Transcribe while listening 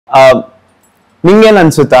ನಿಂಗೇನ್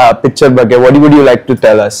ಅನ್ಸುತ್ತಾ ಪಿಕ್ಚರ್ ಬಗ್ಗೆ? What would you like to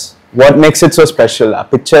tell us? What makes it so special? ಆ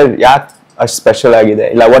picture ಯಾಕೆ ಅಷ್ಟು ಸ್ಪೆಷಲ್ ಆಗಿದೆ?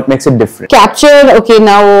 ಇಲ್ಲ, what makes it different? Capture, okay,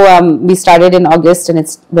 now we started in August and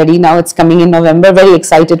it's ready now. It's coming in November. Very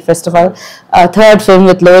excited, first of all. Third film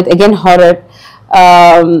with Lohit, again horror.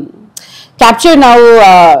 Capture now,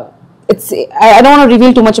 I don't want to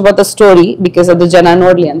reveal too much about the story because of the Jana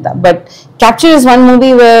Nodli anta. But Capture is one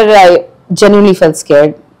movie where I genuinely felt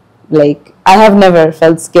scared. Like, I have never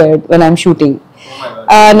felt scared when I'm shooting.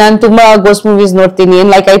 Nan tumba ghost movies nodtini,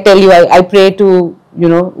 and like I tell you, I pray to, you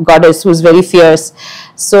know, goddess who's very fierce.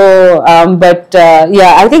 So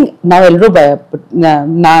yeah, I think now elru baya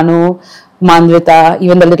nanu, Manvita,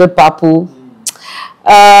 even the little Papu,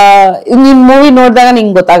 in movie nodidaga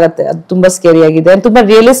ninge gottagatte adu tumba scary agide and tumba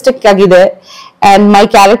realistic agide. And my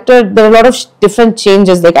character, there are a lot of different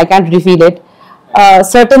changes, like I can't reveal it.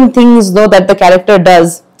 Certain things though that the character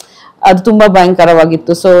does, ಅದು ತುಂಬಾ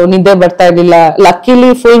ಭಯಂಕರವಾಗಿತ್ತು. So ನಿದ್ದೆ ಬರ್ತಾ ಇರ್ಲಿಲ್ಲ. ಲಕ್ಕಿಲಿ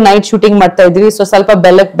full night shooting ಮಾಡ್ತಾ ಇದ್ವಿ. So ಸ್ವಲ್ಪ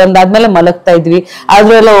ಬೆಳಕ್ ಬಂದಾದ್ಮೇಲೆ ಮಲಗ್ತಾ ಇದ್ವಿ.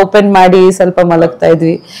 ಆದ್ರೂ ಎಲ್ಲ ಓಪನ್ ಮಾಡಿ ಸ್ವಲ್ಪ ಮಲಗ್ತಾ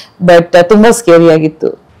ಇದ್ವಿ. ಬಟ್ ತುಂಬಾ ಸ್ಕೇರಿ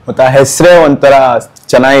ಆಗಿತ್ತು. ಮತ್ತೆ ಹೆಸರೇ ಒಂಥರ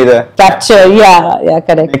ಚೆನ್ನಾಗಿದೆ. Capture, yeah,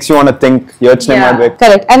 correct. Makes you want to think, ಯೋಚನೆ ಮಾಡ್ಬೇಕು.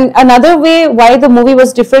 Correct. And another way why the movie was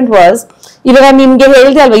different was, ಇವಾಗ ನಿಮ್ಗೆ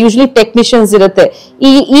ಹೇಳ್ದೆ ಅಲ್ವಾ, ಯೂಶಲಿ ಟೆಕ್ನಿಷಿಯನ್ಸ್ ಇರುತ್ತೆ.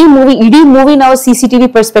 ಈ ಮೂವಿ, ಇಡೀ ಮೂವಿ ನಾವು CCTV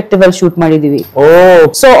ಪರ್ಸ್ಪೆಕ್ಟಿವ್ ಅಲ್ಲಿ ಶೂಟ್ ಮಾಡಿದೀವಿ.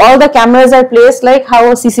 So all the cameras R placed like how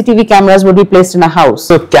CCTV cameras would be placed in a house.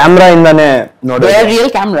 So camera ಇಂದಾನೆ ನೋಡಿ, they are real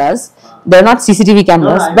cameras. They're not CCTV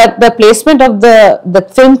cameras, but the placement of the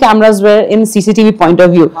film cameras were in CCTV point of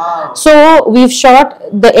view. So we've shot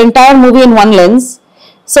the entire movie in one lens.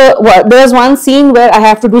 So there was one scene where I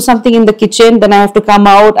have to do something in the kitchen, then I have to come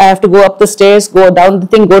out, I have to go up the stairs, go down the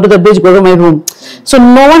thing, go to the bridge, go to my room. So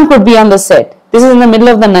no one could be on the set. This is in the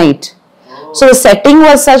middle of the night. So the setting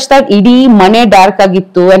was such that idí mane dark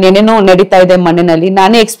agittu and ಏನೇನೋ ನಡೀತಾ ಇದೆ ಮನೆಯಲ್ಲಿ.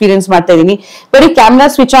 ನಾನೇ experience ಮಾಡ್ತಾ ಇದೀನಿ. ಬರೀ camera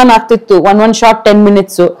switch on ಆಗ್ತಿತ್ತು, one shot 10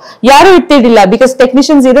 minutes. ಯಾರು ಇರ್ತಿರ್ಲಿಲ್ಲ ಬಿಕಾಸ್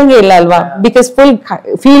ಟೆಕ್ನಿಷಿಯನ್ಸ್ ಇರಂಗೆ ಇಲ್ಲ ಅಲ್ವಾ, ಬಿಕಾಸ್ ಫುಲ್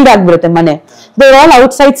ಫೀಲ್ಡ್ ಆಗ್ಬಿಡುತ್ತೆ ಮನೆ. They are all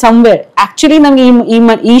outside somewhere. Actually ನಂಗೆ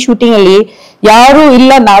ಈ ಶೂಟಿಂಗ್ ಅಲ್ಲಿ ಯಾರು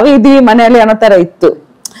ಇಲ್ಲ, ನಾವೇ ಇದೀವಿ ಮನೆಯಲ್ಲಿ ಅನ್ನೋ ತರ ಇತ್ತು.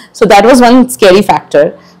 So that was one scary factor.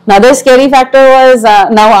 Another scary factor was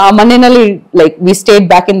ನಾವು ಆ ಮನೆಯಲ್ಲಿ, like we stayed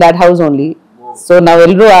back in that house only. So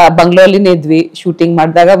ನಾವೆಲ್ಲರೂ ಆ ಬಂಗ್ಲೋಲಿನೇ ಇದ್ವಿ ಶೂಟಿಂಗ್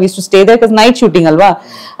ಮಾಡಿದಾಗ. V to stay there because night shooting ಅಲ್ವಾ,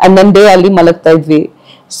 ಅಂಡ್ ದೆನ್ ಡೇ ಅಲ್ಲಿ ಮಲಗ್ತಾ ಇದ್ವಿ.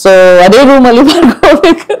 ಸೊ ಅದೇ ರೂಮ್ ಅಲ್ಲಿ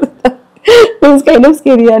ಮಾಡ್ಕೋಬೇಕು. It's kind of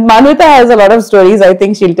scary. And Manvita has a lot of stories. I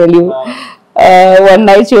think she'll tell you. One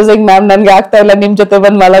night she was like, "Ma'am, nange aagta illa nim jote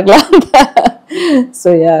band malagla." So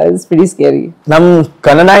yeah, it's pretty scary. Nam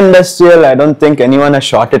Kannada industry, I don't think anyone has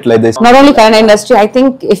shot it like this. Not only Kannada industry, I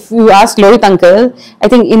think if you ask Lohit uncle, I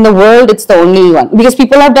think in the world it's the only one, because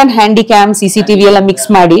people have done handycam, CCTV ಎಲ್ಲ mix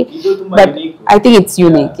ಮಾಡಿ, but I think it's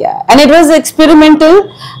unique. Yeah, and it was experimental.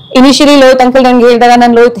 Initially Lohit uncle nange ಹೇಳಿದಾಗ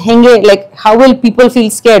ನಾನು Lohit ಹೆಂಗೆ, like how will people feel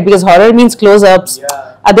scared, because horror means close ups,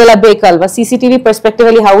 ಅದೆಲ್ಲ ಬೇಕಲ್ವಾ. CCTV perspective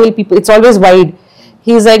ಅಲ್ಲಿ how will people, it's always wide.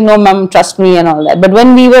 He's like, "No ma'am, trust me," and all that. But when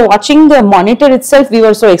we were watching the monitor itself, we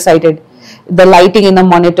were so excited. The lighting in the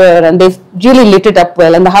monitor, and they really lit it up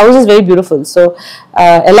well, and the house is very beautiful. So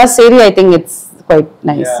ella seri, I think it's quite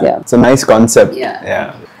nice. Yeah, it's a nice concept. Yeah.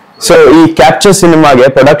 So ee Capture cinema ge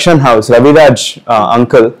production house Raviraj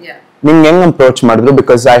uncle ning heng approach madidru,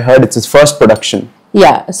 because I heard it's his first production.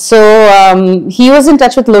 Yeah, so he was in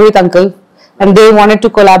touch with Lohit uncle and they wanted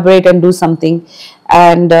to collaborate and do something.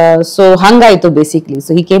 And so hangaitu basically.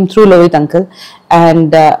 So he came through Lohit uncle,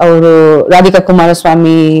 and our Radhika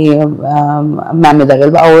Kumaraswamy ma'am idare,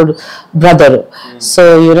 our brother. So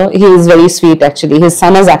you know, he is very sweet actually. His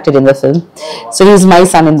son has acted in the film, so he's my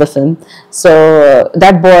son in the film. So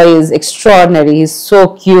that boy is extraordinary. He's so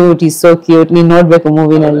cute. Nee nodbeku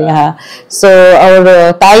movie nalli. So our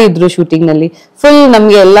tai idru shooting nalli full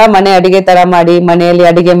namge ella mane adige tara ಮಾಡಿ ಮನೆಯಲ್ಲಿ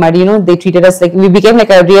ಅಡಿಗೆ ಮಾಡಿ, you know, they treated us like we became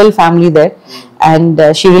like a real family there. And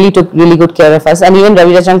she really took really good care of us. And even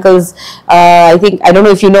Raviraj uncle's, I think, I don't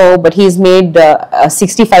know if you know, but he's made a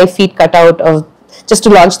 65 feet cutout of, just to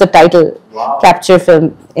launch the title, Capture film,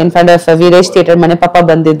 in front of Viresh Theatre. Mane papa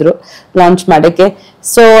bandidru launch madake.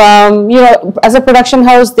 So you know, as a production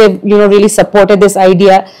house, they've, you know, really supported this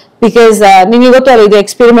idea, because ninge gottalla the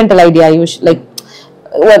experimental idea, Ayush, like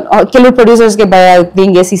ಕೆಲವು producers ಗೆ ಭಯ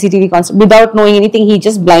being a CCTV concept. Without knowing anything, he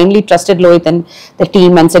just blindly trusted Lohit and the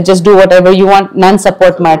team and said, just do whatever you want, ನಾನು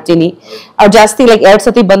support ಮಾಡ್ತೀನಿ. ಅವ್ರು ಜಾಸ್ತಿ like 2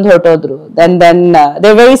 ಸತಿ ಬಂದು ಹೊರಟೋದ್ರು. Then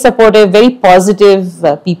they're very supportive, very positive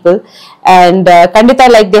people, and Kandita,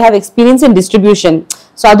 like they have experience in distribution,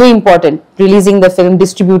 so adu important, releasing the film,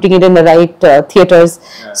 distributing it in the right theaters.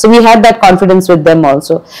 So we had that confidence with them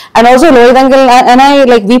also. And also Lohit uncle and I,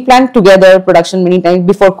 like we planned together production many times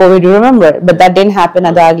before COVID, you remember, but that didn't happen,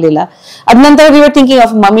 adu aglilla. Adnantara we were thinking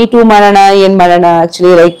of Mummy 2 marana, yen marana,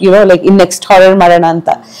 actually, like you know, like in next horror marana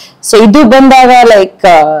anta. So idu bandaga, like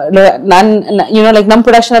nan you know, like nam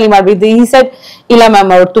production alli marbidde, he said illa ma'am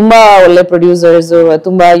avaru tumba olle producers,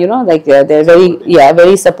 tumba, you know, like they're very, yeah,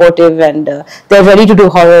 very supportive, and they're ready to do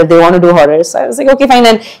horror, they want to do horror. So I was like, okay, fine.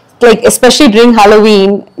 And like especially during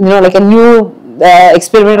Halloween, you know, like a new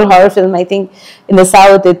experimental horror film, I think in the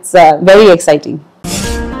South it's very exciting.